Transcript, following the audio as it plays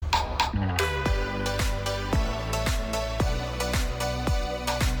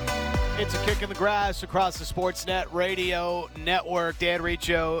It's a kick in the grass across the Sportsnet Radio Network. Dan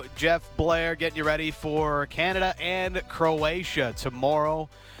Riccio, Jeff Blair getting you ready for Canada and Croatia tomorrow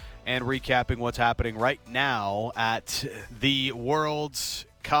and recapping what's happening right now at the World's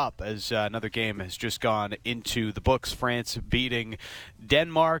Cup as another game has just gone into the books. France beating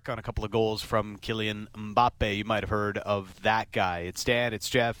Denmark on a couple of goals from Kylian Mbappe. You might have heard of that guy. It's Dan, it's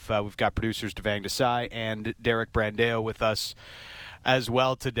Jeff. We've got producers Devang Desai and Derek Brandeo with us as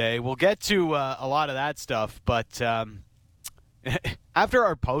well today. We'll get to a lot of that stuff, but after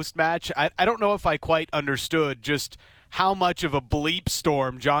our post-match, I don't know if I quite understood just how much of a bleep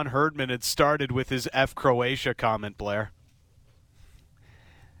storm John Herdman had started with his F Croatia comment, Blair.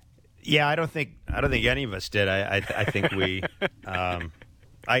 Yeah, I don't think any of us did. I think we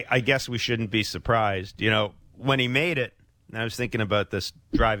I guess we shouldn't be surprised. You know, when he made it, and I was thinking about this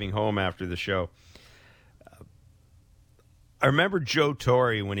driving home after the show. I remember Joe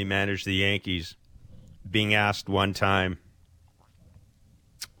Torre, when he managed the Yankees, being asked one time,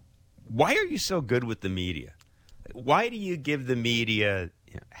 why are you so good with the media? Why do you give the media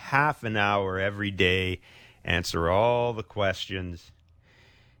half an hour every day, answer all the questions?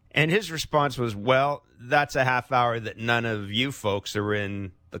 And his response was, well, that's a half hour that none of you folks are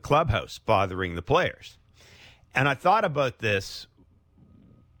in the clubhouse bothering the players. And I thought about this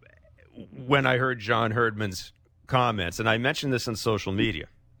when I heard John Herdman's comments, and I mentioned this on social media.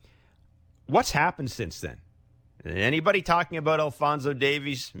 What's happened since then? Anybody talking about Alphonso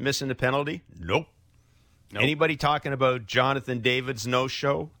Davies missing a penalty? Nope. Anybody talking about Jonathan David's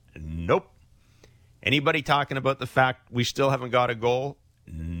no-show? Nope. Anybody talking about the fact we still haven't got a goal?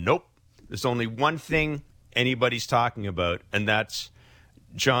 Nope. There's only one thing anybody's talking about, and that's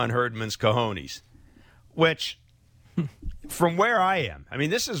John Herdman's cojones, which, from where I am, I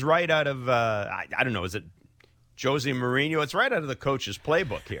mean, this is right out of, I don't know, is it Jose Mourinho? It's right out of the coach's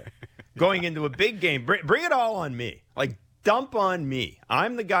playbook here. Going into a big game, bring it all on me. Like, dump on me.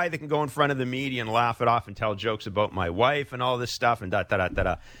 I'm the guy that can go in front of the media and laugh it off and tell jokes about my wife and all this stuff and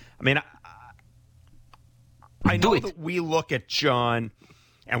da-da-da-da-da. I mean, I know that we look at John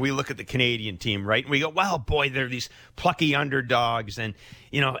and we look at the Canadian team, right? And we go, well, boy, they're these plucky underdogs and,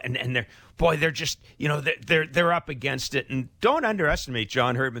 you know, and they're just, you know, they're up against it. And don't underestimate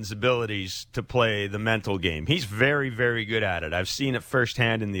John Herdman's abilities to play the mental game. He's very, very good at it. I've seen it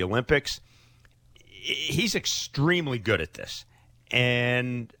firsthand in the Olympics. He's extremely good at this.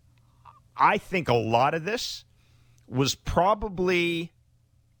 And I think a lot of this was probably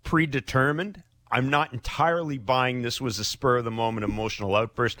predetermined. I'm not entirely buying this was a spur-of-the-moment emotional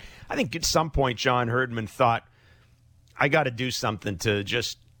outburst. I think at some point John Herdman thought, I got to do something to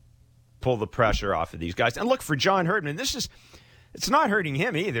just pull the pressure off of these guys. And look, for John Herdman, it's not hurting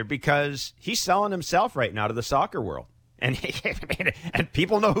him either because he's selling himself right now to the soccer world. And and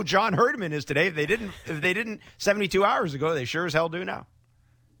people know who John Herdman is today. If they didn't 72 hours ago, they sure as hell do now.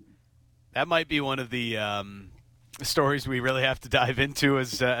 That might be one of the stories we really have to dive into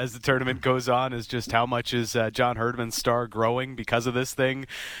as the tournament goes on, is just how much is John Herdman's star growing because of this thing.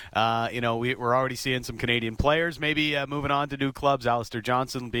 You know, we're already seeing some Canadian players maybe moving on to new clubs. Alistair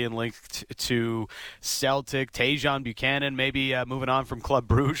Johnson being linked to Celtic. Tajon Buchanan maybe moving on from Club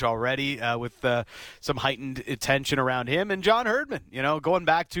Brugge already with some heightened attention around him. And John Herdman, you know, going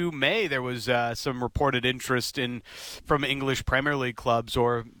back to May, there was some reported interest from English Premier League clubs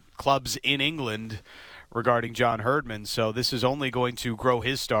or clubs in England regarding John Herdman, so this is only going to grow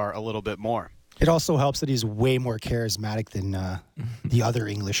his star a little bit more. It also helps that he's way more charismatic than the other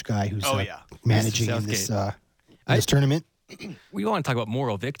English guy who's managing in this tournament. We want to talk about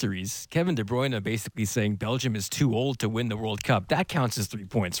moral victories. Kevin De Bruyne basically saying Belgium is too old to win the World Cup. That counts as 3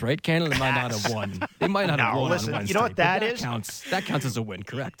 points, right? Canada might not have won. They might not have won on Wednesday. You know what that is? That counts as a win,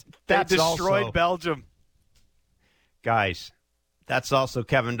 correct? They destroyed Belgium. Guys, that's also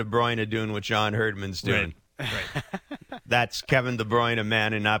Kevin De Bruyne doing what John Herdman's doing. Right. That's Kevin De Bruyne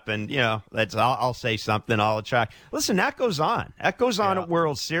manning up, and, you know, I'll say something, I'll attract. Listen, that goes on. That goes on at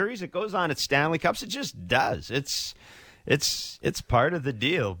World Series. It goes on at Stanley Cups. It just does. It's part of the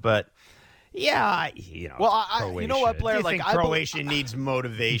deal, but... Yeah, you know. Well, you know what, Blair? Do you think Croatia needs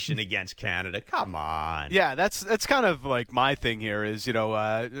motivation against Canada? Come on. Yeah, that's kind of like my thing here is, you know,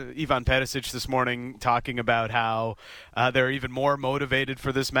 Ivan Perisic this morning talking about how they're even more motivated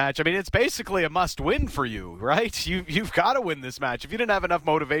for this match. I mean, it's basically a must-win for you, right? You've got to win this match. If you didn't have enough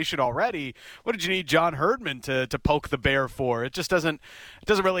motivation already, what did you need John Herdman to poke the bear for? It just doesn't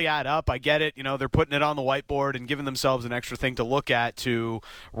really add up. I get it. You know, they're putting it on the whiteboard and giving themselves an extra thing to look at to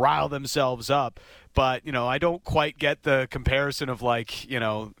rile themselves up, but, you know, I don't quite get the comparison of, like, you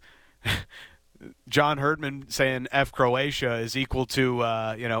know, John Herdman saying F Croatia is equal to,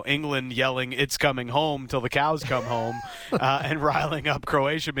 England yelling it's coming home till the cows come home and riling up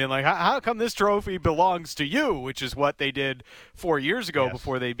Croatia, being like, how come this trophy belongs to you, which is what they did 4 years ago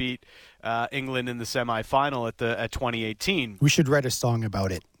before they beat England in the semifinal at 2018. We should write a song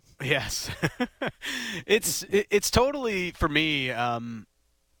about it. Yes. It's totally, for me,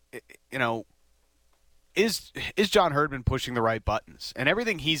 is John Herdman pushing the right buttons? And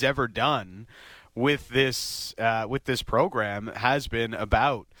everything he's ever done with this program has been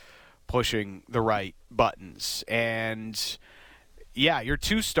about pushing the right buttons. And yeah, your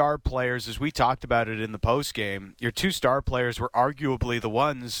two star players, as we talked about it in the postgame, your two star players were arguably the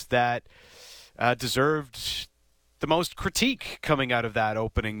ones that deserved the most critique coming out of that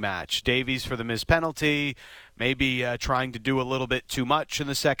opening match. Davies for the missed penalty, maybe trying to do a little bit too much in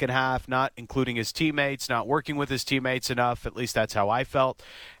the second half, not including his teammates, not working with his teammates enough. At least that's how I felt.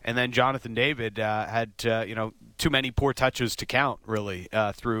 And then Jonathan David had too many poor touches to count, really,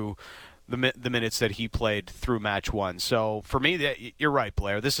 through the minutes that he played through match one. So for me, you're right,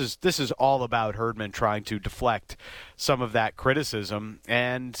 Blair. This is all about Herdman trying to deflect some of that criticism.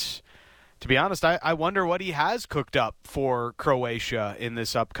 And to be honest, I wonder what he has cooked up for Croatia in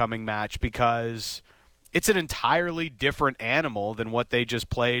this upcoming match, because it's an entirely different animal than what they just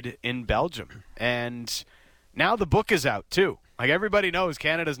played in Belgium. And now the book is out, too. Like, everybody knows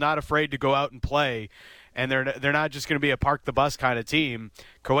Canada's not afraid to go out and play, and they're not just going to be a park the bus kind of team.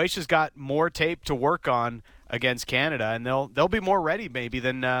 Croatia's got more tape to work on against Canada, and they'll be more ready maybe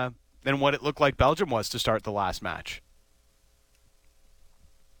than what it looked like Belgium was to start the last match.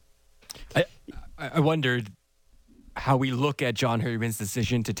 I wondered how we look at John Herdman's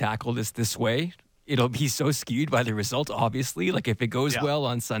decision to tackle this way. It'll be so skewed by the result, obviously. Like, if it goes well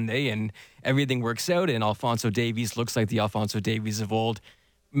on Sunday and everything works out and Alphonso Davies looks like the Alphonso Davies of old,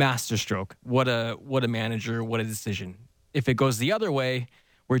 masterstroke. What a manager, what a decision. If it goes the other way,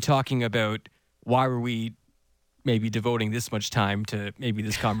 we're talking about why were we maybe devoting this much time to maybe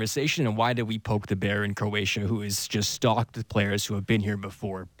this conversation, and why did we poke the bear in Croatia, who is just stocked with players who have been here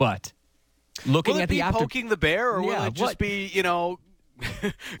before. But looking will it at be the after poking the bear, or will it just be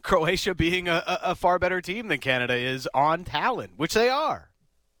Croatia being a far better team than Canada is on talent, which they are.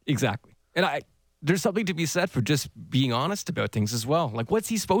 Exactly. And there's something to be said for just being honest about things as well. Like, what's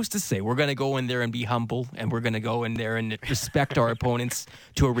he supposed to say? We're going to go in there and be humble, and we're going to go in there and respect our opponents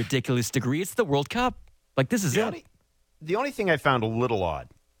to a ridiculous degree. It's the World Cup. Like, this is it. The only thing I found a little odd,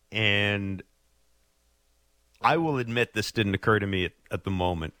 and I will admit this didn't occur to me at the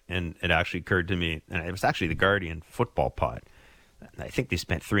moment, and it actually occurred to me, and it was actually the Guardian football pod. I think they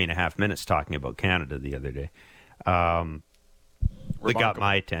spent 3.5 minutes talking about Canada the other day. They got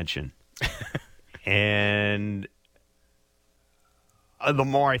my attention. And the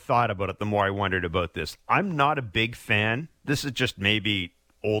more I thought about it, the more I wondered about this. I'm not a big fan. This is just maybe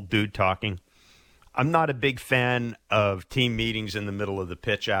old dude talking. I'm not a big fan of team meetings in the middle of the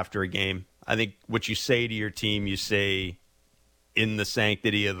pitch after a game. I think what you say to your team, you say in the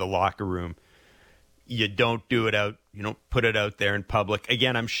sanctity of the locker room. You don't do it out. You don't put it out there in public.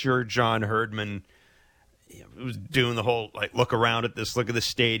 Again, I'm sure John Herdman was doing the whole, like, look around at this, look at the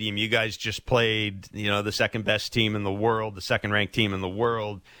stadium. You guys just played, the second best team in the world, the second ranked team in the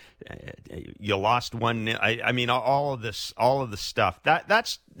world. You lost one. I mean, all of this stuff.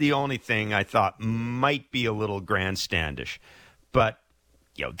 That's the only thing I thought might be a little grandstandish. But,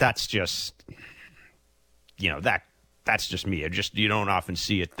 that's just, that's just me. You don't often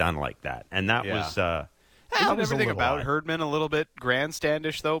see it done like that. And that was Isn't everything about Herdman a little bit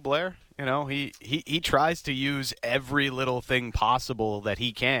grandstandish, though, Blair? He tries to use every little thing possible that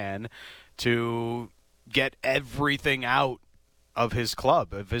he can to get everything out of his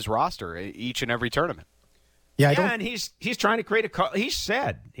club, of his roster, each and every tournament. And he's trying to create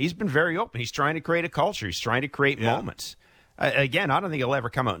he's been very open. He's trying to create a culture. He's trying to create moments. Again, I don't think he'll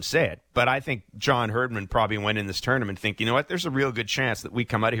ever come out and say it, but I think John Herdman probably went in this tournament thinking, you know what, there's a real good chance that we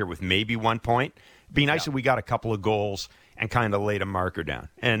come out of here with maybe 1 point. It'd be nice if we got a couple of goals and kind of laid a marker down.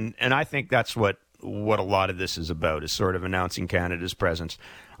 And I think that's what a lot of this is about, is sort of announcing Canada's presence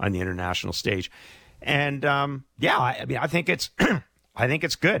on the international stage. And I think it's I think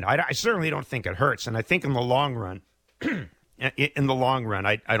it's good. I certainly don't think it hurts, and I think in the long run.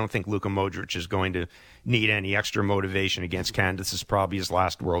 I don't think Luka Modric is going to need any extra motivation against Canada. This is probably his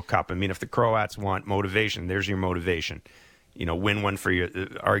last World Cup. I mean, if the Croats want motivation, there's your motivation. Win one for your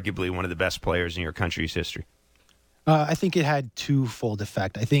arguably one of the best players in your country's history. I think it had twofold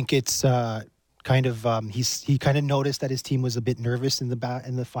effect. I think it's kind of he kind of noticed that his team was a bit nervous in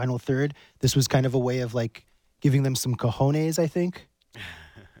the final third. This was kind of a way of, like, giving them some cojones, I think.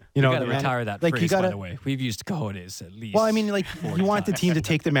 You know, got to retire that like, phrase, by the way. We've used cojones at least. Well, I mean, like, you want the team to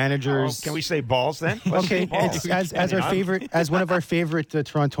take the managers. Can we say balls then? Okay, as our favorite, as one of our favorite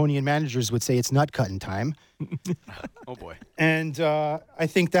Torontonian managers would say, it's nut cutting time. Oh boy! And I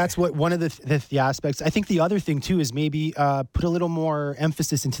think that's what one of the aspects. I think the other thing too is maybe put a little more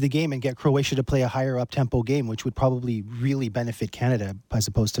emphasis into the game and get Croatia to play a higher up tempo game, which would probably really benefit Canada as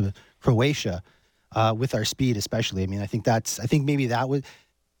opposed to Croatia with our speed, especially. I mean, I think maybe that would.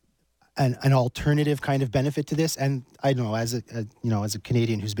 An alternative kind of benefit to this, and I don't know, as a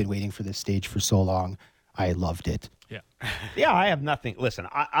Canadian who's been waiting for this stage for so long, I loved it. Yeah, I have nothing. Listen,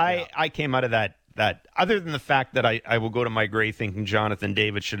 I came out of that other than the fact that I will go to my grave thinking Jonathan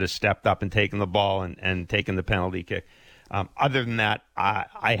David should have stepped up and taken the ball and taken the penalty kick. Other than that,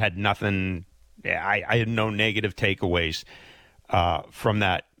 I had nothing. I had no negative takeaways from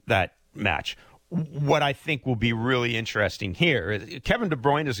that match. What I think will be really interesting here, Kevin De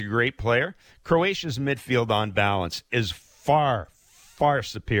Bruyne is a great player. Croatia's midfield on balance is far, far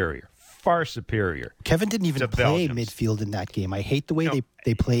superior. Far superior. Kevin didn't even play Belgium's. midfield in that game. I hate the way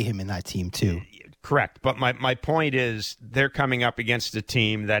they play him in that team too. Correct. But my point is they're coming up against a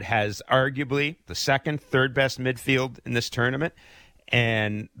team that has arguably the second, third best midfield in this tournament,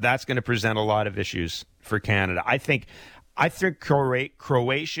 and that's going to present a lot of issues for Canada. I think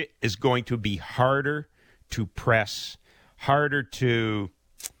Croatia is going to be harder to press, harder to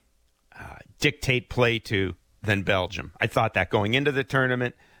dictate play to than Belgium. I thought that going into the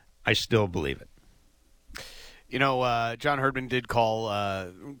tournament. I still believe it. You know, John Herdman did call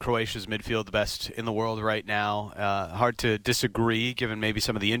Croatia's midfield the best in the world right now. Hard to disagree, given maybe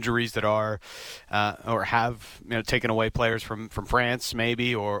some of the injuries that are or have taken away players from France,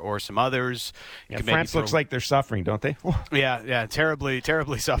 maybe, or some others. Yeah, France looks like they're suffering, don't they? Yeah, terribly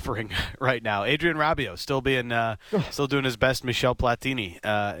suffering right now. Adrian Rabiot still doing his best Michel Platini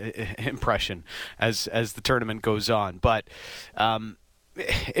impression as the tournament goes on, but.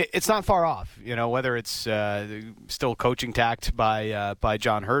 It's not far off, whether it's still coaching tact by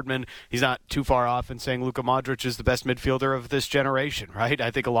John Herdman. He's not too far off in saying Luka Modric is the best midfielder of this generation, right? I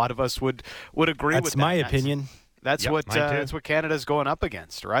think a lot of us would agree with that. That's my opinion. That's what Canada's going up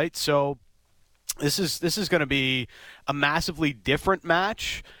against, right? So this is going to be a massively different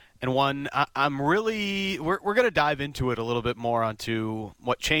match. And one, we're going to dive into it a little bit more onto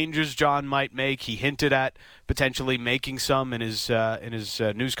what changes John might make. He hinted at potentially making some in his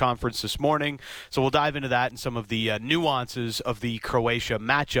news conference this morning. So we'll dive into that and some of the nuances of the Croatia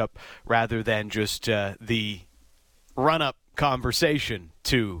matchup rather than just the run-up conversation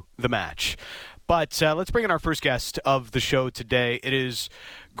to the match. But let's bring in our first guest of the show today. It is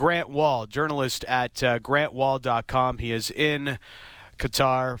Grant Wahl, journalist at grantwahl.com. He is in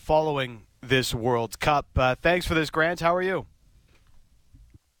Qatar following this World Cup. Thanks for this, Grant. How are you?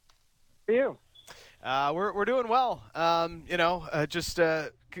 How are you? We're doing well. Just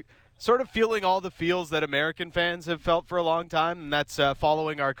sort of feeling all the feels that American fans have felt for a long time, and that's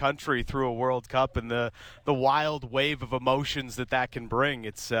following our country through a World Cup and the wild wave of emotions that can bring.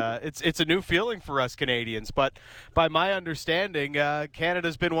 It's a new feeling for us Canadians, but by my understanding,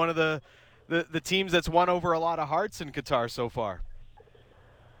 Canada's been one of the teams that's won over a lot of hearts in Qatar so far.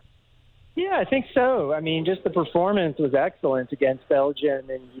 Yeah, I think so. I mean, just the performance was excellent against Belgium,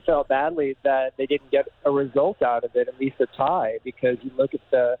 and you felt badly that they didn't get a result out of it, at least a tie, because you look at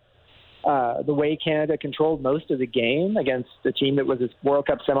the way Canada controlled most of the game against a team that was a World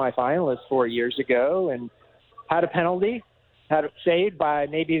Cup semifinalist 4 years ago and had a penalty, had it saved by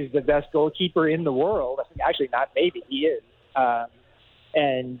maybe the best goalkeeper in the world. I think actually not maybe, he is.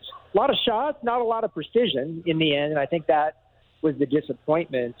 And a lot of shots, not a lot of precision in the end, and I think that was the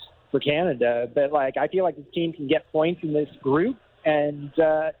disappointment for Canada. But I feel like this team can get points in this group and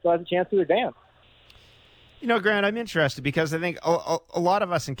still has a chance to advance. Grant, I'm interested because I think a lot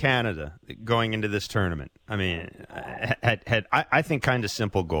of us in Canada going into this tournament, I mean, had I think kind of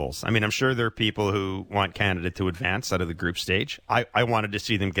simple goals. I mean, I'm sure there are people who want Canada to advance out of the group stage. I wanted to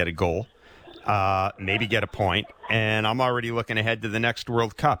see them get a goal, maybe get a point, and I'm already looking ahead to the next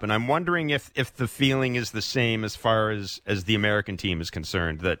World Cup. And I'm wondering if the feeling is the same as far as the American team is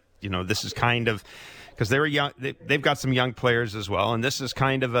concerned, that this is kind of, because they were young, they've got some young players as well, and this is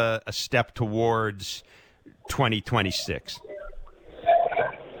kind of a step towards 2026.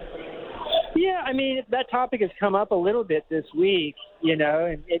 Yeah, I mean, that topic has come up a little bit this week, and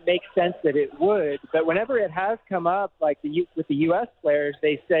it makes sense that it would. But whenever it has come up, with the U.S. players,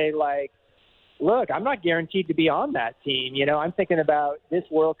 they say, look, I'm not guaranteed to be on that team. I'm thinking about this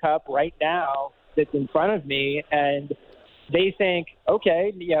World Cup right now that's in front of me, and they think,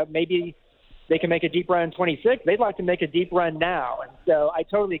 okay, yeah, maybe they can make a deep run in 26. They'd like to make a deep run now. And so I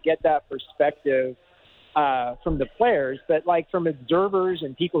totally get that perspective from the players. But, like, from observers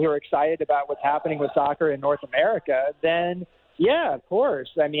and people who are excited about what's happening with soccer in North America, then, yeah, of course.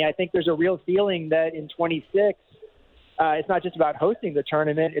 I mean, I think there's a real feeling that in 26, it's not just about hosting the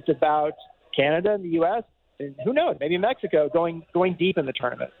tournament. It's about Canada and the U.S., and who knows, maybe Mexico going deep in the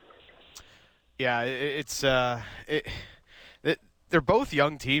tournament. Yeah, they're both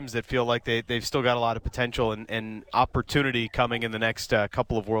young teams that feel like they've still got a lot of potential and opportunity coming in the next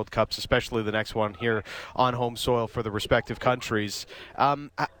couple of World Cups, especially the next one here on home soil for the respective countries.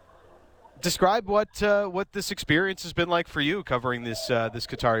 Describe what this experience has been like for you covering this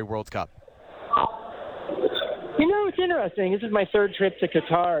Qatari World Cup. You know, it's interesting. This is my third trip to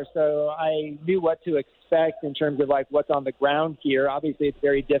Qatar, so I knew what to expect in terms of, like, what's on the ground here. Obviously, it's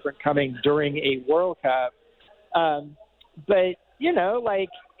very different coming during a World Cup. But, you know, like,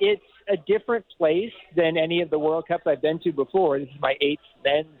 it's a different place than any of the World Cups I've been to before. This is my 8th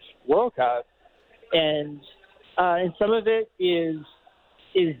men's World Cup. And some of it is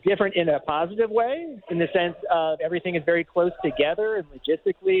different in a positive way, in the sense of everything is very close together, and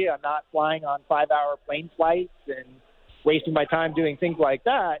logistically I'm not flying on 5-hour plane flights and wasting my time doing things like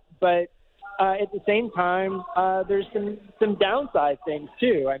that. But at the same time, there's some downside things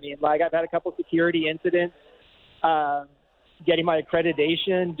too. I mean, like, I've had a couple security incidents, getting my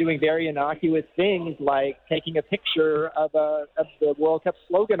accreditation, doing very innocuous things like taking a picture of the World Cup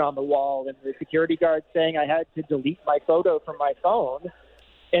slogan on the wall, and the security guard saying I had to delete my photo from my phone.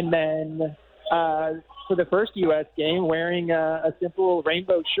 And then for the first U.S. game, wearing a simple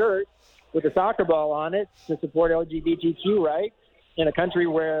rainbow shirt with a soccer ball on it to support LGBTQ rights in a country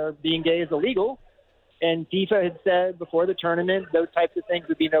where being gay is illegal. And FIFA had said before the tournament those types of things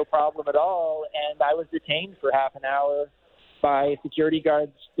would be no problem at all. And I was detained for half an hour by security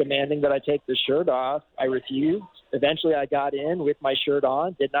guards demanding that I take the shirt off. I refused. Eventually I got in with my shirt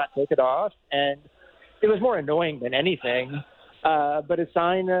on, did not take it off. And it was more annoying than anything. But a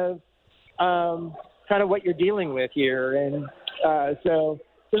sign of kind of what you're dealing with here. And so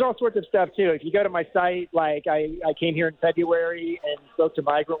there's all sorts of stuff, too. If you go to my site, like I came here in February and spoke to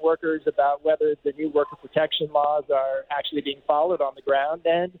migrant workers about whether the new worker protection laws are actually being followed on the ground.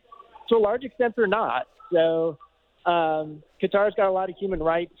 And to a large extent, they're not. So Qatar's got a lot of human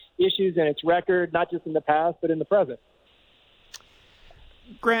rights issues in its record, not just in the past, but in the present.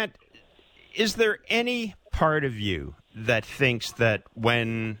 Grant, is there any part of you that thinks that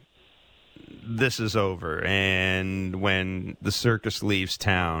when this is over and when the circus leaves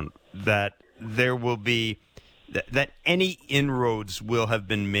town, that there will be that any inroads will have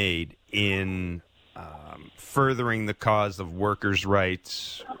been made in furthering the cause of workers'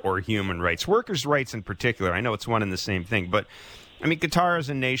 rights or human rights? Workers' rights in particular. I know it's one and the same thing, but I mean, Qatar is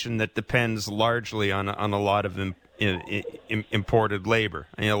a nation that depends largely on a lot of imported labor.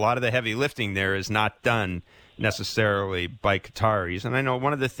 I mean, a lot of the heavy lifting there is not done necessarily by Qataris. And I know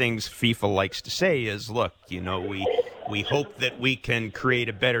one of the things FIFA likes to say is, look, you know, we hope that we can create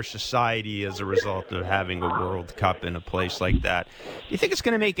a better society as a result of having a World Cup in a place like that. Do you think it's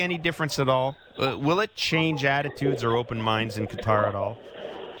going to make any difference at all? Will it change attitudes or open minds in Qatar at all?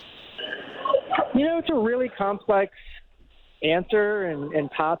 You know, it's a really complex answer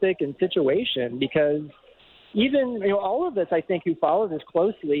and topic and situation, because even, you know, all of us, I think, who follow this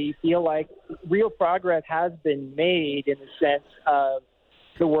closely feel like real progress has been made in the sense of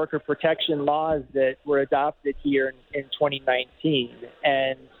the worker protection laws that were adopted here in 2019.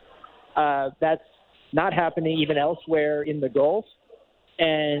 And that's not happening even elsewhere in the Gulf.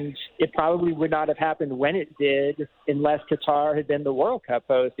 And it probably would not have happened when it did unless Qatar had been the World Cup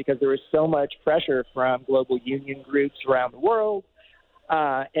host, because there was so much pressure from global union groups around the world.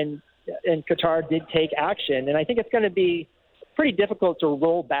 And Qatar did take action. And I think it's going to be pretty difficult to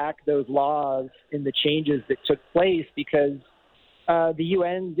roll back those laws and the changes that took place, because the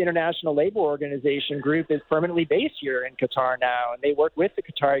UN's International Labor Organization group is permanently based here in Qatar now, and they work with the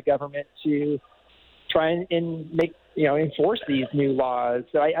Qatari government to try and make, you know, enforce these new laws.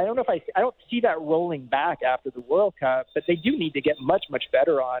 So I don't know if I don't see that rolling back after the World Cup, but they do need to get much, much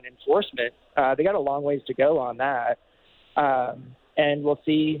better on enforcement. They got a long ways to go on that. And we'll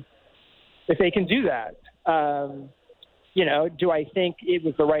see if they can do that. You know, do I think it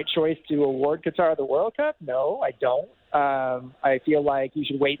was the right choice to award Qatar the World Cup? No, I don't. I feel like you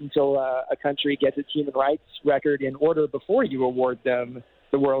should wait until a country gets its human rights record in order before you award them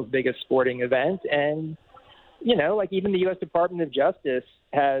the world's biggest sporting event. And, you know, like even the U.S. Department of Justice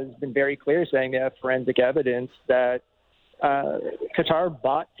has been very clear, saying they have forensic evidence that Qatar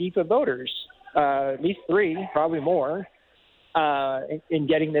bought FIFA voters, at least 3, probably more. in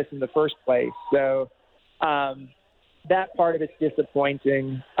getting this in the first place. So that part of it's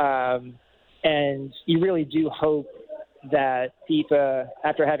disappointing. And you really do hope that FIFA,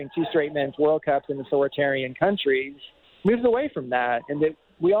 after having 2 straight men's World Cups in authoritarian countries, moves away from that, and that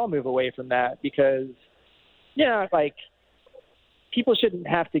we all move away from that, because, like, people shouldn't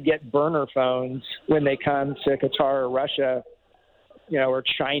have to get burner phones when they come to Qatar or Russia, or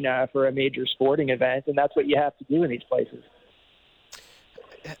China for a major sporting event, and that's what you have to do in these places.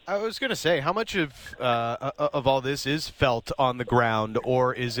 I was going to say, how much of all this is felt on the ground,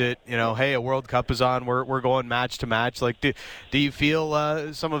 or is it, hey, a World Cup is on, we're going match to match? Like, do you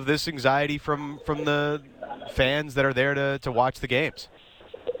feel some of this anxiety from the fans that are there to watch the games?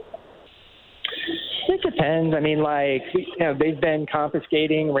 It depends. I mean, they've been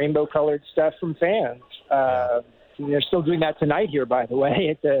confiscating rainbow-colored stuff from fans. They're still doing that tonight here, by the way,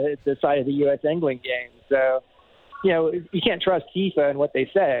 at the site of the U.S.-England game. So, you can't trust FIFA and what they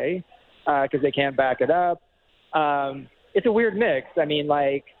say because they can't back it up. It's a weird mix. I mean,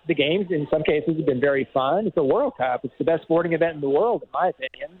 the games in some cases have been very fun. It's a World Cup. It's the best sporting event in the world, in my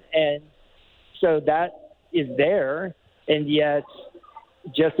opinion. And so that is there. And yet,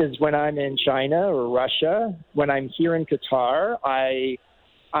 just as when I'm in China or Russia, when I'm here in Qatar, I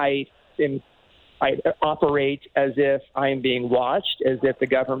operate as if I am being watched, as if the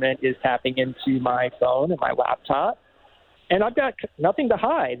government is tapping into my phone and my laptop. And I've got nothing to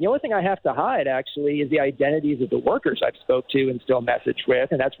hide. The only thing I have to hide, actually, is the identities of the workers I've spoke to and still message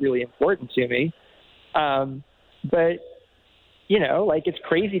with, and that's really important to me. But, it's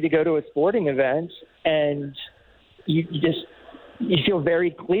crazy to go to a sporting event and you feel very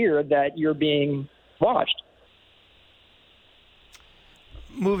clear that you're being watched.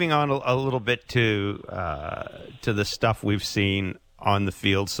 Moving on a little bit to the stuff we've seen on the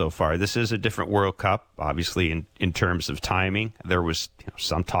field so far. This is a different World Cup, obviously, in terms of timing. There was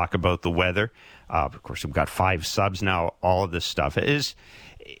some talk about the weather. Of course, we've got 5 subs now, all of this stuff. Is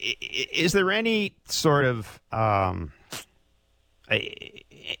there any sort of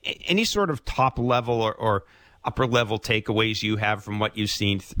top level or upper level takeaways you have from what you've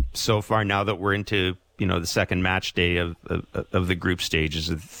seen so far now that we're into the second match day of the group stages,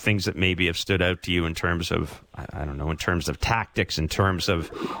 of things that maybe have stood out to you in terms of, I don't know, in terms of tactics, in terms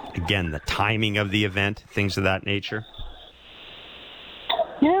of, again, the timing of the event, things of that nature?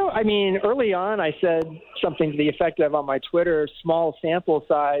 Early on I said something to the effect of, on my Twitter, small sample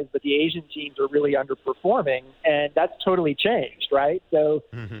size, but the Asian teams are really underperforming, and that's totally changed, right? So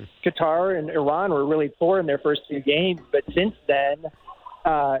Qatar and Iran were really poor in their first 2 games, but since then,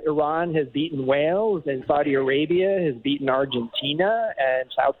 Iran has beaten Wales, and Saudi Arabia has beaten Argentina, and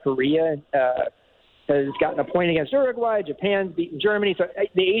South Korea has gotten a point against Uruguay. Japan's beaten Germany. So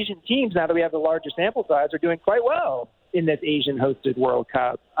the Asian teams, now that we have the larger sample size, are doing quite well in this Asian-hosted World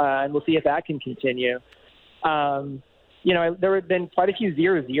Cup, and we'll see if that can continue. There have been quite a few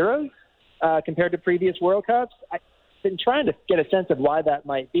 0-0s compared to previous World Cups. I've been trying to get a sense of why that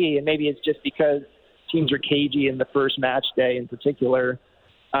might be, and maybe it's just because teams are cagey in the first match day in particular,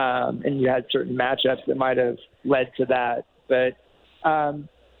 and you had certain matchups that might have led to that. But,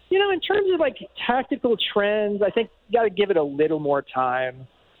 in terms of tactical trends, I think you got to give it a little more time,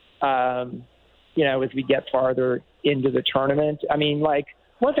 as we get farther into the tournament.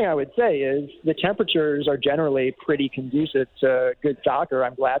 One thing I would say is the temperatures are generally pretty conducive to good soccer.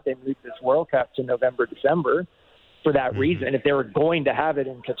 I'm glad they moved this World Cup to November, December for that reason, if they were going to have it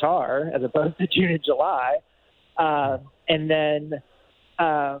in Qatar as opposed to June and July. And then,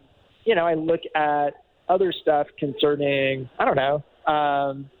 I look at other stuff concerning,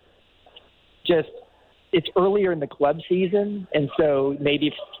 it's earlier in the club season, and so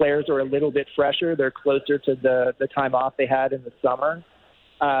maybe players are a little bit fresher. They're closer to the time off they had in the summer.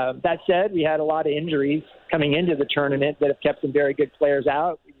 That said, we had a lot of injuries coming into the tournament that have kept some very good players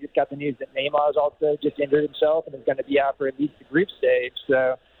out. We just got the news that Neymar is also just injured himself and is going to be out for at least the group stage.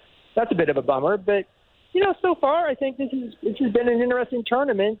 So that's a bit of a bummer. But, so far I think this has been an interesting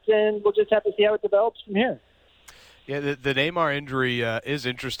tournament, and we'll just have to see how it develops from here. Yeah, the Neymar injury is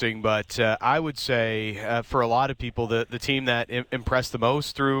interesting, but I would say for a lot of people, the team that impressed the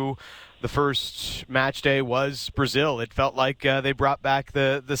most through the first match day was Brazil. It felt like they brought back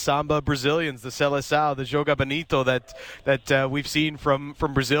the Samba Brazilians, the Seleção, the Joga Bonito that we've seen from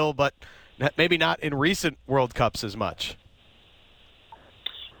Brazil, but maybe not in recent World Cups as much.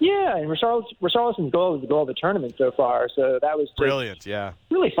 Yeah, and Richarlison's goal was the goal of the tournament so far, so that was brilliant. Yeah,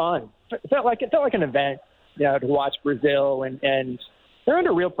 really fun. It felt like an event, to watch Brazil, and they're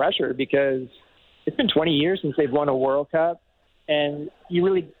under real pressure because it's been 20 years since they've won a World Cup, and you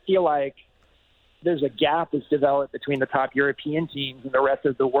really feel like there's a gap that's developed between the top European teams and the rest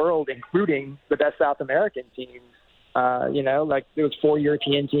of the world, including the best South American teams. Like there was 4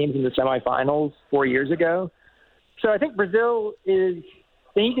 European teams in the semifinals 4 years ago. So I think Brazil they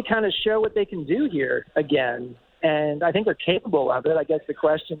need to kind of show what they can do here again. And I think they're capable of it. I guess the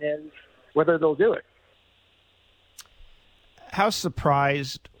question is whether they'll do it. How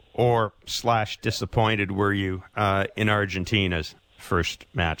surprised or / disappointed were you in Argentina's first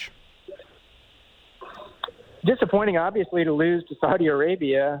match? Disappointing, obviously, to lose to Saudi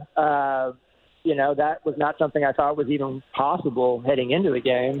Arabia. That was not something I thought was even possible heading into the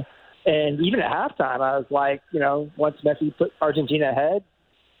game. And even at halftime, I was like, once Messi put Argentina ahead,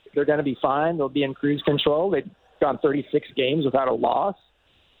 they're going to be fine. They'll be in cruise control. They've gone 36 games without a loss.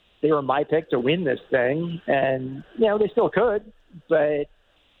 They were my pick to win this thing. And, they still could. But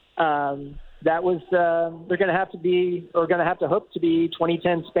that was they're going to have to hope to be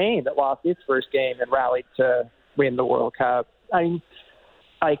 2010 Spain that lost its first game and rallied to win the World Cup. I mean,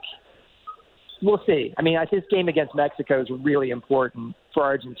 we'll see. I mean, this game against Mexico is really important for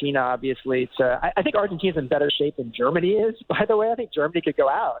Argentina, obviously. I think Argentina's in better shape than Germany is, by the way. I think Germany could go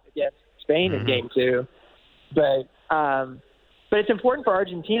out against Spain in Game 2. But it's important for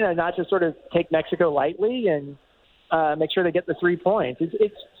Argentina not to sort of take Mexico lightly and make sure they get the 3 points.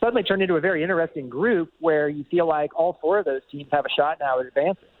 It's suddenly turned into a very interesting group where you feel like all 4 of those teams have a shot now at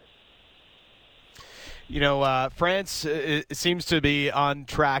advancing. France seems to be on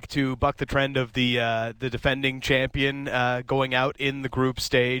track to buck the trend of the defending champion going out in the group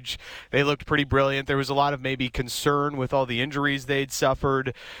stage. They looked pretty brilliant. There was a lot of maybe concern with all the injuries they'd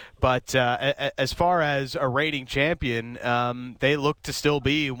suffered. But as far as a reigning champion, they look to still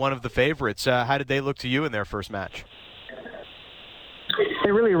be one of the favorites. How did they look to you in their first match?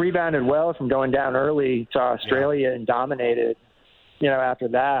 They really rebounded well from going down early to Australia and dominated, after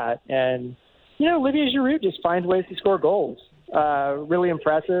that. And Olivier Giroud just finds ways to score goals. Really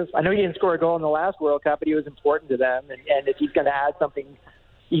impressive. I know he didn't score a goal in the last World Cup, but he was important to them. And if he's going to add something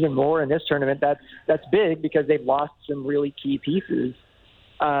even more in this tournament, that's big because they've lost some really key pieces.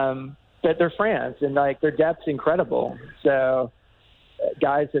 But they're France, and their depth's incredible. So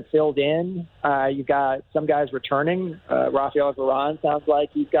guys have filled in. You've got some guys returning. Rafael Varane sounds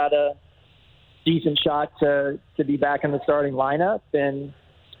like he's got a decent shot to be back in the starting lineup. And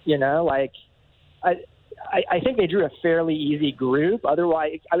I think they drew a fairly easy group.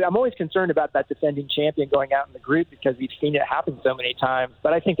 Otherwise, I'm always concerned about that defending champion going out in the group because we've seen it happen so many times.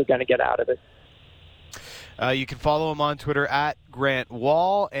 But I think they're going to get out of it. You can follow him on Twitter at Grant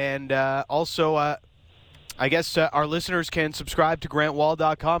Wall. And also, I guess our listeners can subscribe to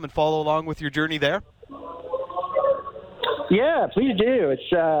grantwall.com and follow along with your journey there. Yeah, please do.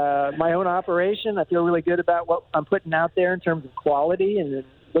 It's my own operation. I feel really good about what I'm putting out there in terms of quality and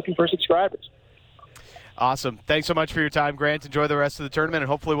looking for subscribers. Awesome. Thanks so much for your time, Grant. Enjoy the rest of the tournament, and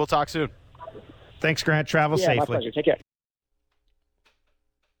hopefully we'll talk soon. Thanks, Grant. Travel safely. My pleasure. Take care.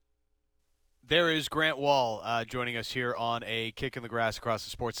 There is Grant Wall joining us here on a Kick in the Grass across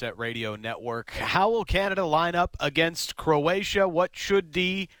the Sportsnet Radio Network. How will Canada line up against Croatia? What should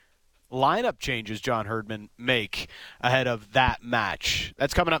the lineup changes John Herdman make ahead of that match?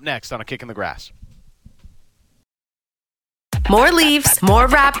 That's coming up next on a Kick in the Grass. More Leafs, more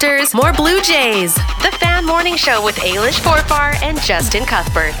Raptors, more Blue Jays. The Fan Morning Show with Ailish Forfar and Justin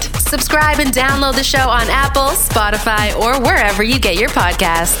Cuthbert. Subscribe and download the show on Apple, Spotify, or wherever you get your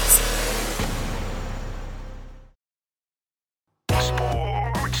podcasts.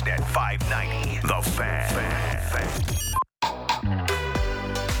 Sportsnet 590, The Fan.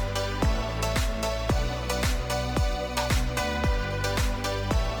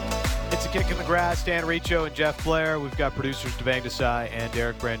 It's a Kick in the Grass. Dan Riccio and Jeff Blair. We've got producers Devang Desai and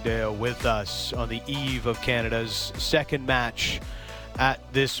Derek Brandeo with us on the eve of Canada's second match at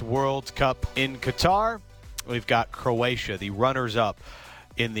this World Cup in Qatar. We've got Croatia, the runners-up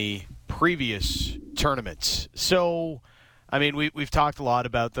in the previous tournament. So, I mean, we've talked a lot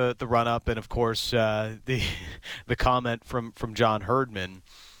about the run-up and, of course, the comment from John Herdman.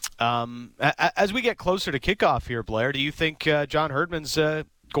 As we get closer to kickoff here, Blair, do you think John Herdman's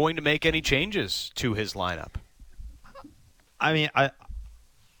going to make any changes to his lineup? I mean,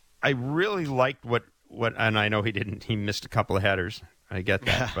 I really liked what and I know he missed a couple of headers. I get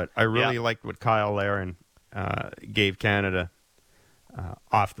that, but I really liked what Kyle Larin gave Canada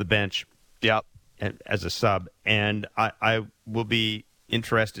off the bench. Yep. As a sub, and I will be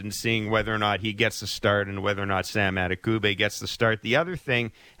interested in seeing whether or not he gets the start and whether or not Sam Adekugbe gets the start. The other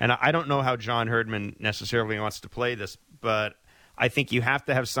thing, and I don't know how John Herdman necessarily wants to play this, but I think you have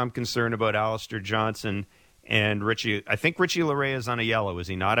to have some concern about Alistair Johnson And I think Richie Larea is on a yellow, is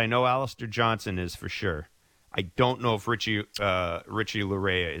he not? I know Alistair Johnson is for sure. I don't know if Richie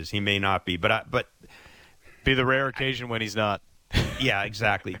Larea is. He may not be, but be the rare occasion when he's not. Yeah,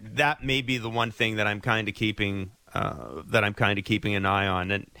 exactly. That may be the one thing that I'm kind of keeping an eye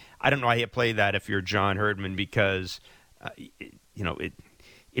on. And I don't know how you play that if you're John Herdman, because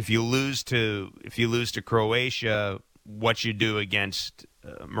if you lose to Croatia, what you do against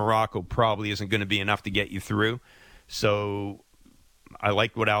Morocco probably isn't going to be enough to get you through. So I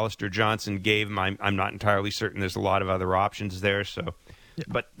like what Alistair Johnson gave him. I'm not entirely certain there's a lot of other options there. So, yeah.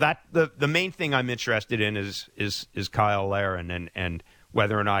 But the main thing I'm interested in is Kyle Larin and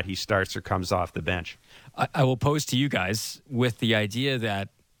whether or not he starts or comes off the bench. I will pose to you guys with the idea that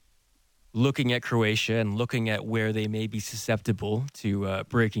looking at Croatia and looking at where they may be susceptible to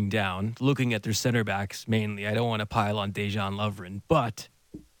breaking down, looking at their center backs mainly. I don't want to pile on Dejan Lovren, but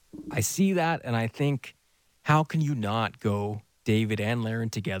I see that and I think, how can you not go David and Larin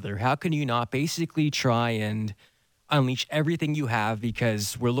together? How can you not basically try and unleash everything you have,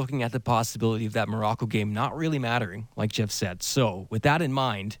 because we're looking at the possibility of that Morocco game not really mattering, like Jeff said. So with that in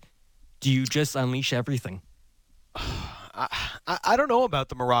mind, do you just unleash everything? I don't know about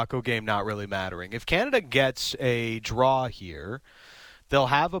the Morocco game not really mattering. If Canada gets a draw here, they'll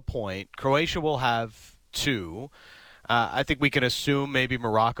have a point. Croatia will have 2. I think we can assume maybe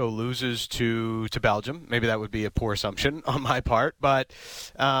Morocco loses to Belgium. Maybe that would be a poor assumption on my part. But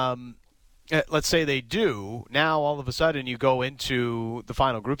let's say they do. Now, all of a sudden, you go into the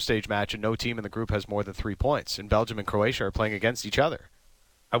final group stage match, and no team in the group has more than 3 points. And Belgium and Croatia are playing against each other.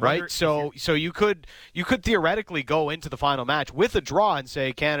 Right, so you could theoretically go into the final match with a draw and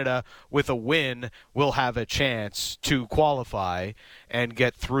say Canada with a win will have a chance to qualify and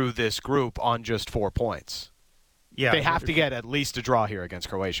get through this group on just 4 points. Yeah, they have to get at least a draw here against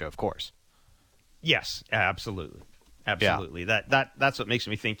Croatia, of course. Yes, absolutely. Yeah. That's what makes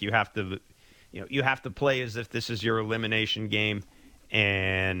me think you have to play as if this is your elimination game,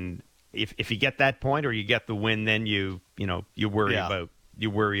 and if you get that point or you get the win, then you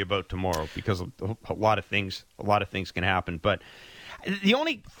worry about tomorrow, because a lot of things can happen. But the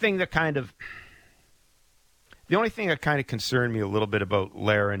only thing that kind of concerned me a little bit about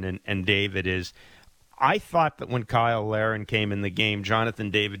Larin and David is, I thought that when Kyle Larin came in the game, Jonathan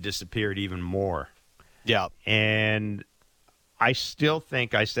David disappeared even more. Yeah. And I still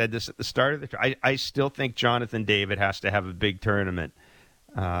think, I said this at the start of I still think Jonathan David has to have a big tournament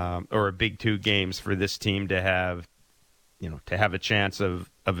or a big 2 games for this team to have a chance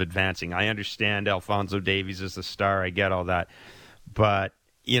of advancing. I understand Alphonso Davies is the star. I get all that. But,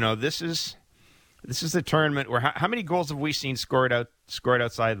 this is a tournament where how many goals have we seen scored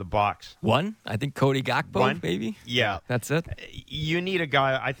outside the box? 1. I think Cody Gakpo, 1? Maybe. Yeah. That's it. I think you need a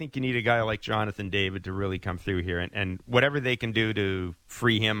guy like Jonathan David to really come through here, and whatever they can do to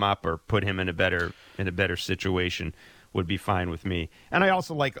free him up or put him in a better situation would be fine with me. And I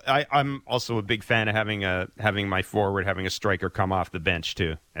also I'm also a big fan of having my forward, having a striker come off the bench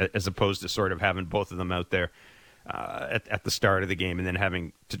too, as opposed to sort of having both of them out there at the start of the game and then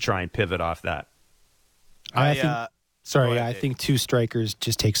having to try and pivot off that. I think 2 strikers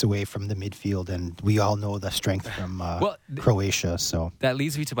just takes away from the midfield, and we all know the strength from Croatia. So that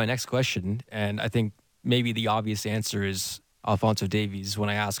leads me to my next question, and I think maybe the obvious answer is Alphonso Davies when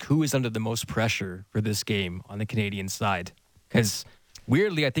I ask who is under the most pressure for this game on the Canadian side. Because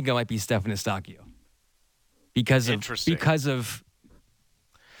weirdly, I think it might be Stefan Eustaquio. Because of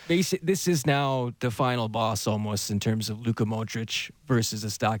this is now the final boss almost in terms of Luka Modric versus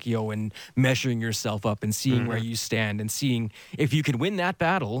Eustaquio, and measuring yourself up and seeing where you stand and seeing if you can win that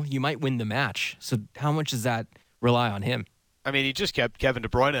battle, you might win the match. So how much does that rely on him? I mean, he just kept Kevin De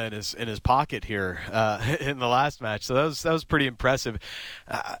Bruyne in his pocket here in the last match, so that was pretty impressive.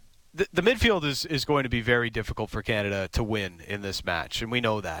 The midfield is going to be very difficult for Canada to win in this match, and we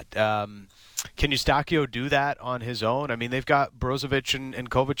know that. Can Eustaquio do that on his own? I mean, they've got Brozovic and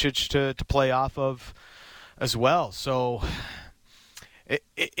Kovacic to play off of as well, so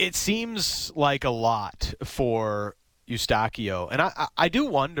it seems like a lot for Eustaquio, and I do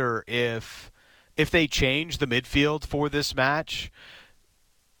wonder if they change the midfield for this match.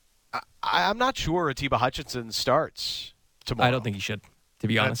 I'm not sure Atiba Hutchinson starts tomorrow. I don't think he should, to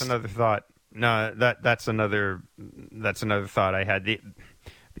be honest. That's another thought. No, that's another thought I had.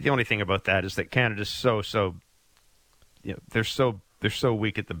 The only thing about that is that Canada's so they're so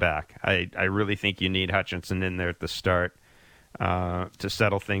weak at the back. I really think you need Hutchinson in there at the start to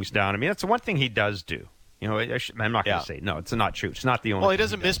settle things down. I mean, that's the one thing he does do. I'm not going to say no. It's not true. It's not the only. Well, he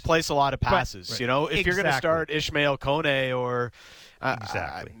doesn't misplace a lot of passes. But, if you're going to start Ishmael Kone or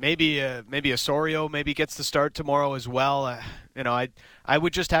maybe Osorio maybe gets the start tomorrow as well. I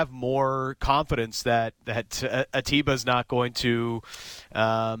would just have more confidence that Atiba's not going to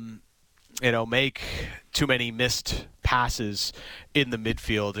make too many missed passes in the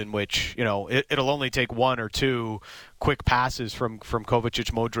midfield, in which it'll only take one or two quick passes from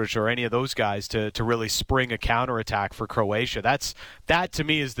Kovacic, Modric, or any of those guys to really spring a counterattack for Croatia. That to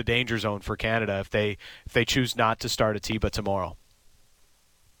me is the danger zone for Canada if they choose not to start Atiba tomorrow.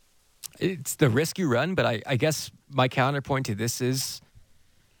 It's the risk you run, but I guess my counterpoint to this is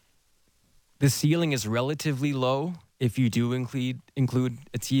the ceiling is relatively low if you do include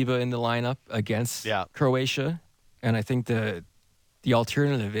Atiba in the lineup against Croatia. And I think the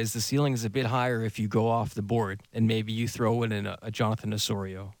alternative is the ceiling is a bit higher if you go off the board and maybe you throw in a Jonathan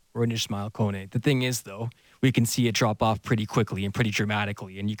Osorio or an Ishmael Kone. The thing is, though, we can see it drop off pretty quickly and pretty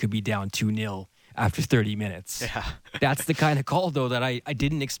dramatically, and you could be down 2-0 after 30 minutes. Yeah. That's the kind of call, though, that I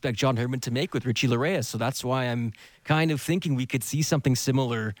didn't expect John Herdman to make with Richie Larea. So that's why I'm kind of thinking we could see something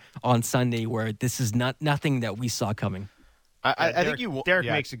similar on Sunday where this is nothing that we saw coming. I think Derek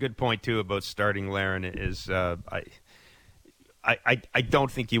makes a good point, too, about starting Larin. I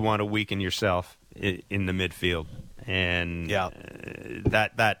don't think you want to weaken yourself in the midfield. And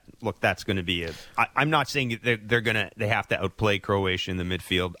that's going to be it. I'm not saying they have to outplay Croatia in the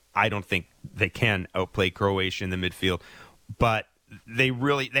midfield. I don't think they can outplay Croatia in the midfield, but they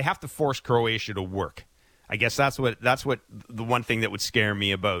have to force Croatia to work. I guess that's what the one thing that would scare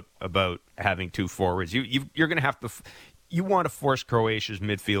me about having two forwards. You're going to have to. You want to force Croatia's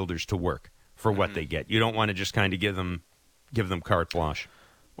midfielders to work for what they get. You don't want to just kind of give them carte blanche.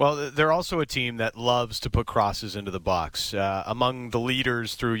 Well, they're also a team that loves to put crosses into the box. Among the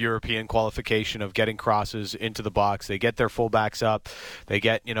leaders through European qualification of getting crosses into the box, they get their fullbacks up. They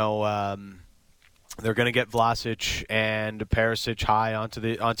get, they're going to get Vlasic and Perisic high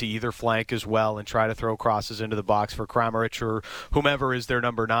onto either flank as well and try to throw crosses into the box for Kramaric or whomever is their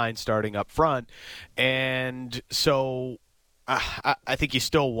number 9 starting up front. And so I think you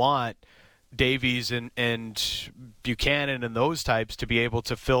still want Davies and Buchanan and those types to be able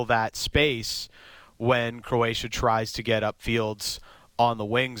to fill that space when Croatia tries to get upfields on the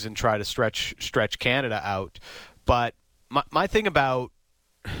wings and try to stretch Canada out. But my thing about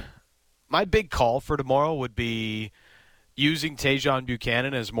my big call for tomorrow would be using Tajon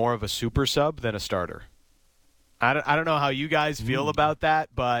Buchanan as more of a super sub than a starter. I don't know how you guys feel about that,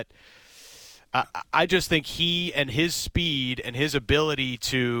 but I just think he and his speed and his ability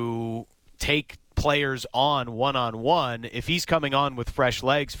to take players on one-on-one, if he's coming on with fresh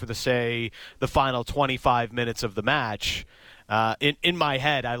legs for the final 25 minutes of the match, in my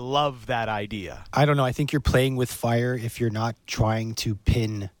head, I love that idea. I don't know. I think you're playing with fire if you're not trying to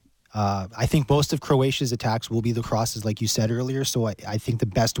pin. I think most of Croatia's attacks will be the crosses, like you said earlier. So I think the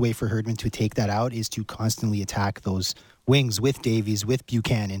best way for Herdman to take that out is to constantly attack those wings with Davies, with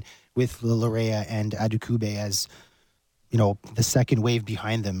Buchanan, with Larea and Adukube as the second wave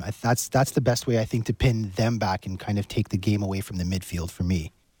behind them. That's the best way, I think, to pin them back and kind of take the game away from the midfield for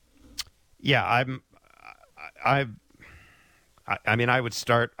me. Yeah, I mean, I would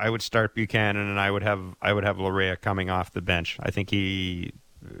start Buchanan, and I would have Larea coming off the bench. I think he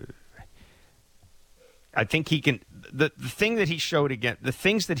can. The things that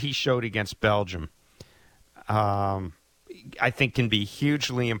he showed against Belgium, I think can be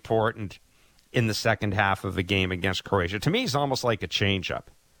hugely important in the second half of the game against Croatia. To me, he's almost like a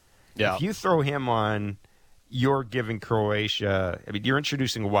change-up. Yeah. If you throw him on, you're giving Croatia. I mean, you're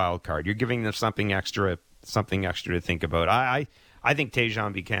introducing a wild card. You're giving them something extra to think about. I think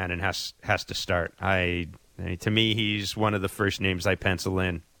Tajon Buchanan has to start. To me, he's one of the first names I pencil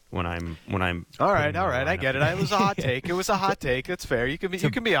in when I'm. All right. I get it. It was a hot take. That's fair. You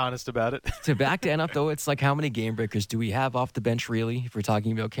can be honest about it. To back Dan up, though, it's like how many game breakers do we have off the bench, really, if we're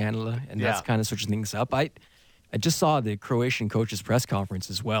talking about Canada? And that's kind of switching things up. I just saw the Croatian coach's press conference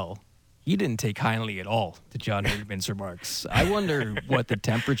as well. He didn't take kindly at all to John Herdman's remarks. I wonder what the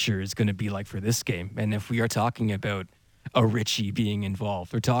temperature is going to be like for this game. And if we are talking about a Richie being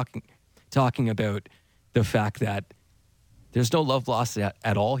involved, we're talking about the fact that there's no love lost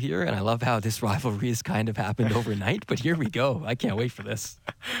at all here, and I love how this rivalry has kind of happened overnight, but here we go. I can't wait for this.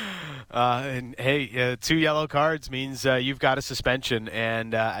 And hey, 2 yellow cards means you've got a suspension,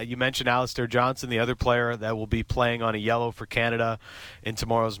 and you mentioned Alistair Johnson, the other player that will be playing on a yellow for Canada in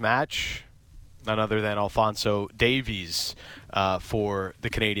tomorrow's match. none other than Alphonso Davies for the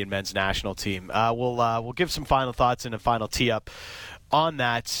Canadian men's national team. We'll give some final thoughts and a final tee-up on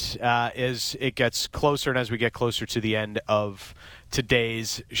that as it gets closer and as we get closer to the end of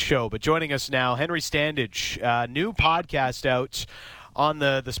today's show. But joining us now, Henry Standage, new podcast out on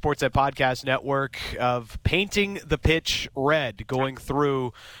the Sportsnet Podcast Network of Painting the Pitch Red, going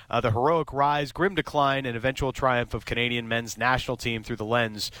through the heroic rise, grim decline, and eventual triumph of Canadian men's national team through the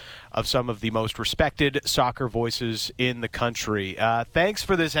lens of some of the most respected soccer voices in the country. Thanks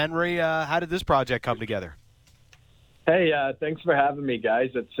for this, Henry. How did this project come together? Hey, thanks for having me, guys.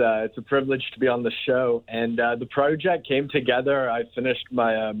 It's a privilege to be on the show. And the project came together. I finished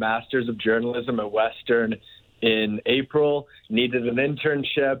my Master's of Journalism at Western in April, needed an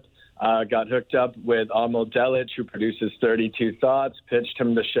internship, got hooked up with Amil Delic, who produces 32 Thoughts, pitched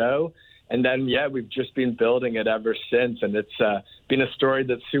him the show. And then, we've just been building it ever since. And it's been a story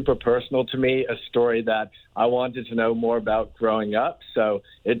that's super personal to me, a story that I wanted to know more about growing up. So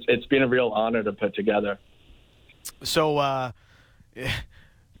it's been a real honor to put together. So,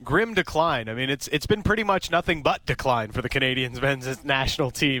 grim decline. I mean, it's been pretty much nothing but decline for the Canadian men's national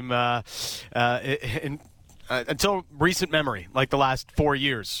team until recent memory, like the last 4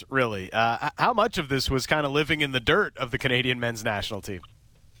 years, really. How much of this was kind of living in the dirt of the Canadian men's national team?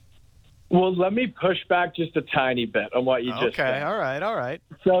 Well, let me push back just a tiny bit on what you just said. Okay, all right.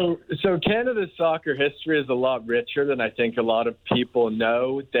 So Canada's soccer history is a lot richer than I think a lot of people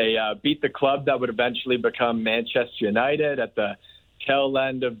know. They beat the club that would eventually become Manchester United at the tail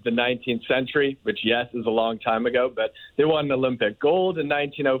end of the 19th century, which, yes, is a long time ago, but they won an Olympic gold in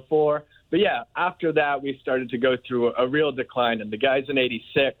 1904. But, after that, we started to go through a real decline. And the guys in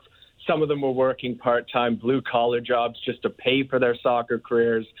 86, some of them were working part-time, blue-collar jobs just to pay for their soccer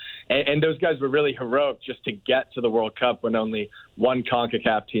careers. And those guys were really heroic just to get to the World Cup when only one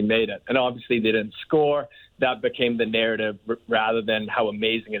CONCACAF team made it. And obviously they didn't score. That became the narrative rather than how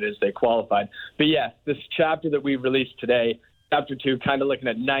amazing it is they qualified. But, yes, this chapter that we released today, Chapter 2, kind of looking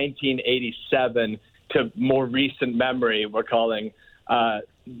at 1987 to more recent memory, we're calling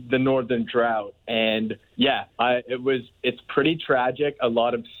the Northern Drought. And it's pretty tragic. A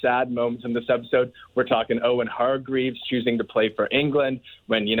lot of sad moments in this episode. We're talking Owen Hargreaves choosing to play for England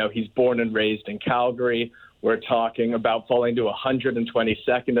when, he's born and raised in Calgary. We're talking about falling to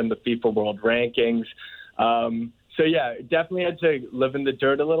 122nd in the FIFA World Rankings. Definitely had to live in the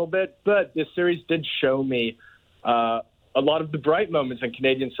dirt a little bit. But this series did show me a lot of the bright moments in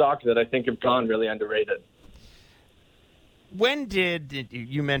Canadian soccer that I think have gone really underrated. When did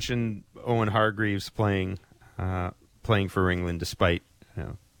you mention Owen Hargreaves playing for England despite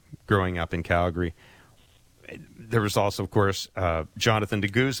growing up in Calgary? There was also, of course, Jonathan de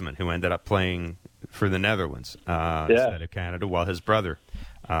Guzman, who ended up playing for the Netherlands instead of Canada, while his brother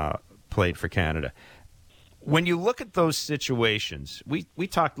played for Canada. When you look at those situations, we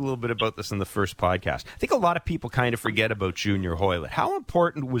talked a little bit about this in the first podcast. I think a lot of people kind of forget about Junior Hoylett. How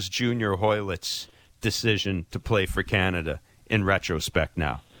important was Junior Hoylett's decision to play for Canada in retrospect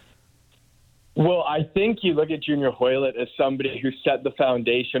now? Well, I think you look at Junior Hoylett as somebody who set the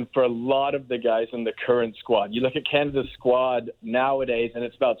foundation for a lot of the guys in the current squad. You look at Canada's squad nowadays, and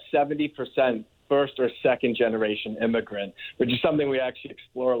it's about 70% first or second generation immigrant, which is something we actually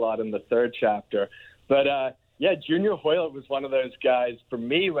explore a lot in the third chapter. But, Junior Hoylett was one of those guys for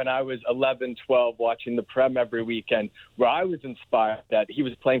me when I was 11, 12, watching the Prem every weekend, where I was inspired that he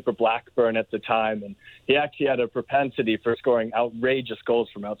was playing for Blackburn at the time, and he actually had a propensity for scoring outrageous goals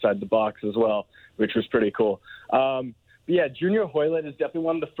from outside the box as well, which was pretty cool. Junior Hoylett is definitely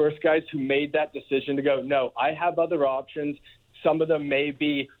one of the first guys who made that decision to go, no, I have other options. Some of them may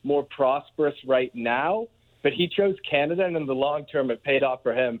be more prosperous right now, but he chose Canada, and in the long term, it paid off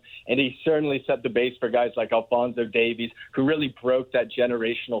for him. And he certainly set the base for guys like Alphonso Davies, who really broke that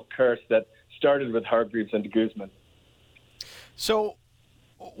generational curse that started with Hargreaves and de Guzman. So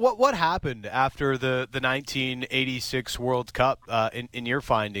what happened after the 1986 World Cup in your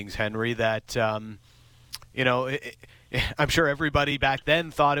findings, Henry, that, I'm sure everybody back then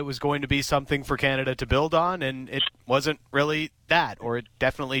thought it was going to be something for Canada to build on, and it wasn't really that, or it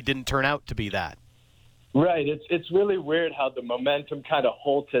definitely didn't turn out to be that. Right. It's really weird how the momentum kind of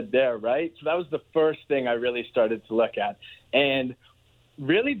halted there, right? So that was the first thing I really started to look at. And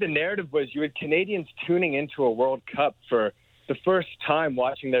really the narrative was you had Canadians tuning into a World Cup for the first time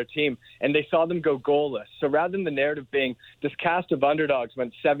watching their team, and they saw them go goalless. So rather than the narrative being this cast of underdogs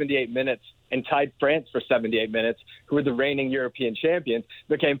went 78 minutes and tied France for 78 minutes, who were the reigning European champions,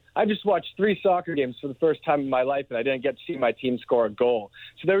 became, I just watched 3 soccer games for the first time in my life, and I didn't get to see my team score a goal.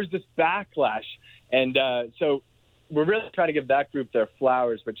 So there was this backlash. And so we're really trying to give that group their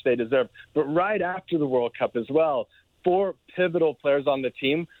flowers, which they deserve. But right after the World Cup as well, 4 pivotal players on the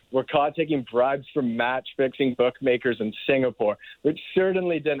team were caught taking bribes from match-fixing bookmakers in Singapore, which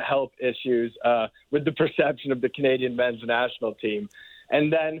certainly didn't help issues with the perception of the Canadian men's national team.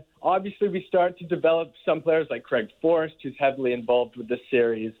 And then, obviously, we start to develop some players like Craig Forrest, who's heavily involved with the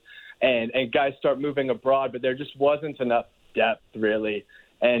series, and guys start moving abroad, but there just wasn't enough depth, really.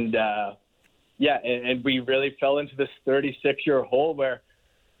 And, and we really fell into this 36-year hole where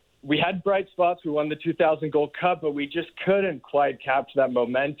we had bright spots. We won the 2000 Gold Cup, but we just couldn't quite capture that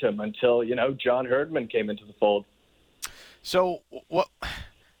momentum until, John Herdman came into the fold. So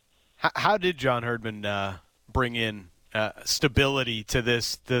how did John Herdman bring in stability to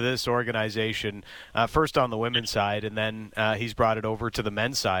this organization, first on the women's side, and then he's brought it over to the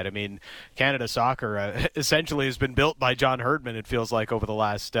men's side? I mean, Canada soccer essentially has been built by John Herdman, it feels like, over the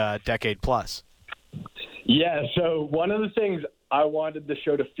last decade plus. Yeah, so one of the things I wanted the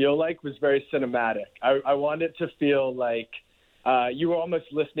show to feel like was very cinematic. I wanted it to feel like you were almost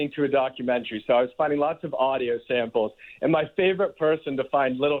listening to a documentary. So I was finding lots of audio samples. And my favorite person to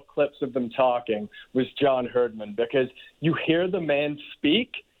find little clips of them talking was John Herdman, because you hear the man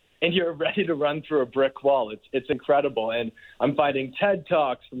speak and you're ready to run through a brick wall. It's incredible. And I'm finding TED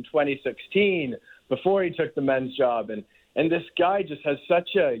Talks from 2016 before he took the men's job. And this guy just has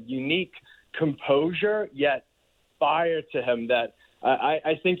such a unique composure, yet fire to him that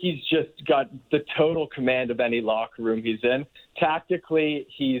I think he's just got the total command of any locker room he's in. Tactically,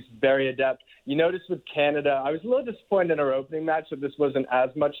 he's very adept. You notice with Canada, I was a little disappointed in our opening match that this wasn't as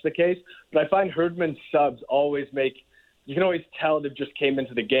much the case, but I find Herdman's subs always you can always tell they just came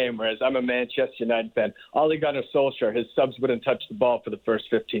into the game, whereas I'm a Manchester United fan. Ole Gunnar Solskjaer, his subs wouldn't touch the ball for the first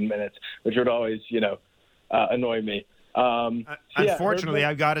 15 minutes, which would always, annoy me. Unfortunately,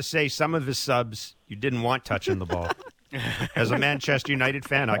 I've got to say, some of his subs you didn't want touching the ball. As a Manchester United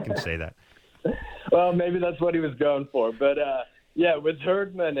fan, I can say that. Well, maybe that's what he was going for. But, with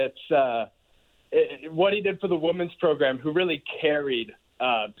Herdman, it's what he did for the women's program, who really carried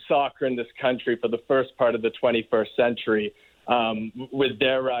soccer in this country for the first part of the 21st century with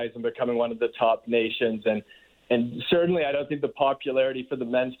their rise and becoming one of the top nations. And certainly I don't think the popularity for the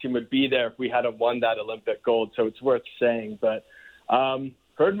men's team would be there if we hadn't won that Olympic gold. So it's worth saying. But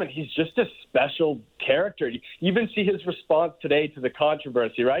Herdman, he's just a special character. You even see his response today to the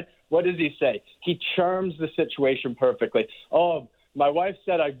controversy, right? What does he say? He charms the situation perfectly. Oh, my wife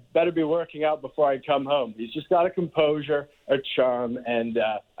said I better be working out before I come home. He's just got a composure, a charm, and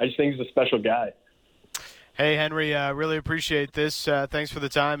I just think he's a special guy. Hey, Henry, really appreciate this. Thanks for the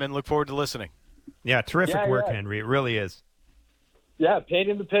time and look forward to listening. Yeah, terrific work, Henry. It really is. Yeah,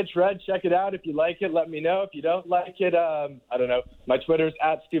 Painting the Pitch Red. Check it out. If you like it, let me know. If you don't like it, I don't know. My Twitter's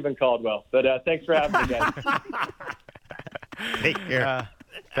 @StephenCaldwell. But thanks for having me, guys. Take care.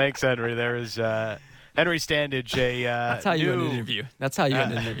 Thanks, Henry. There is Henry Standage. That's how you end an interview. That's how you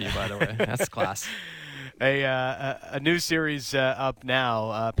end an interview, by the way. That's class. A new series up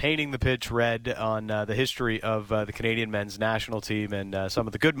now, Painting the Pitch Red, on the history of the Canadian men's national team and some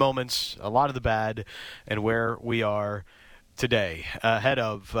of the good moments, a lot of the bad, and where we are today, ahead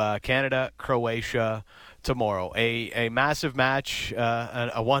of Canada, Croatia tomorrow. A massive match,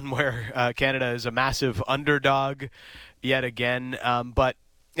 a one where Canada is a massive underdog yet again. But,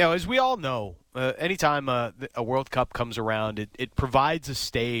 as we all know, anytime a World Cup comes around, it provides a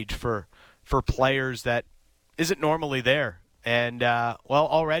stage for players that isn't normally there. And,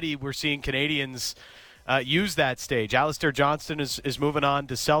 already we're seeing Canadians use that stage. Alistair Johnston is moving on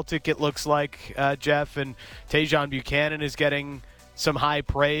to Celtic, it looks like, Jeff, and Tajon Buchanan is getting some high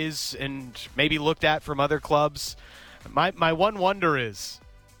praise and maybe looked at from other clubs. My one wonder is,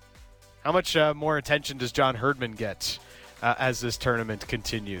 how much more attention does John Herdman get as this tournament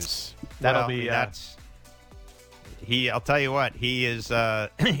continues? That'll be... I'll tell you what, he is.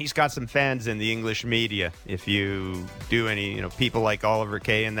 He's got some fans in the English media. If you do any, people like Oliver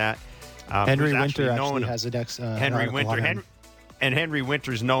Kay and that. Henry Winter actually has an Henry Winter. Henry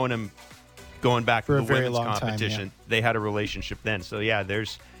Winter's known him going back for to a the very women's long competition. time, yeah. They had a relationship then. So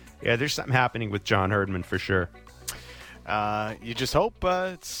there's something happening with John Herdman for sure. You just hope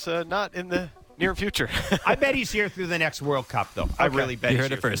it's not in the near future. I bet he's here through the next World Cup, though. Okay. I really bet you he's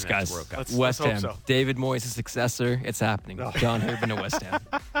heard here it first, through the next guys. World Cup. West let's Ham. hope so. David Moyes' successor. It's happening. John Herdman to West Ham.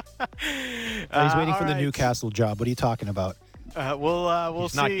 He's waiting for the Newcastle job. What are you talking about? We'll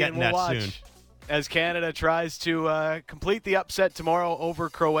he's see not and getting we'll that watch soon. as Canada tries to complete the upset tomorrow over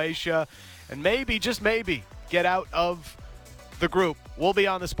Croatia and maybe, just maybe, get out of the group. We'll be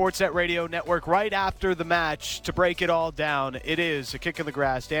on the Sportsnet Radio Network right after the match to break it all down. It is A Kick in the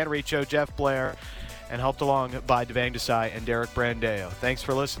Grass. Dan Riccio, Jeff Blair, and helped along by Devang Desai and Derek Brandeo. Thanks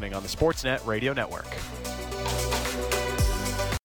for listening on the Sportsnet Radio Network.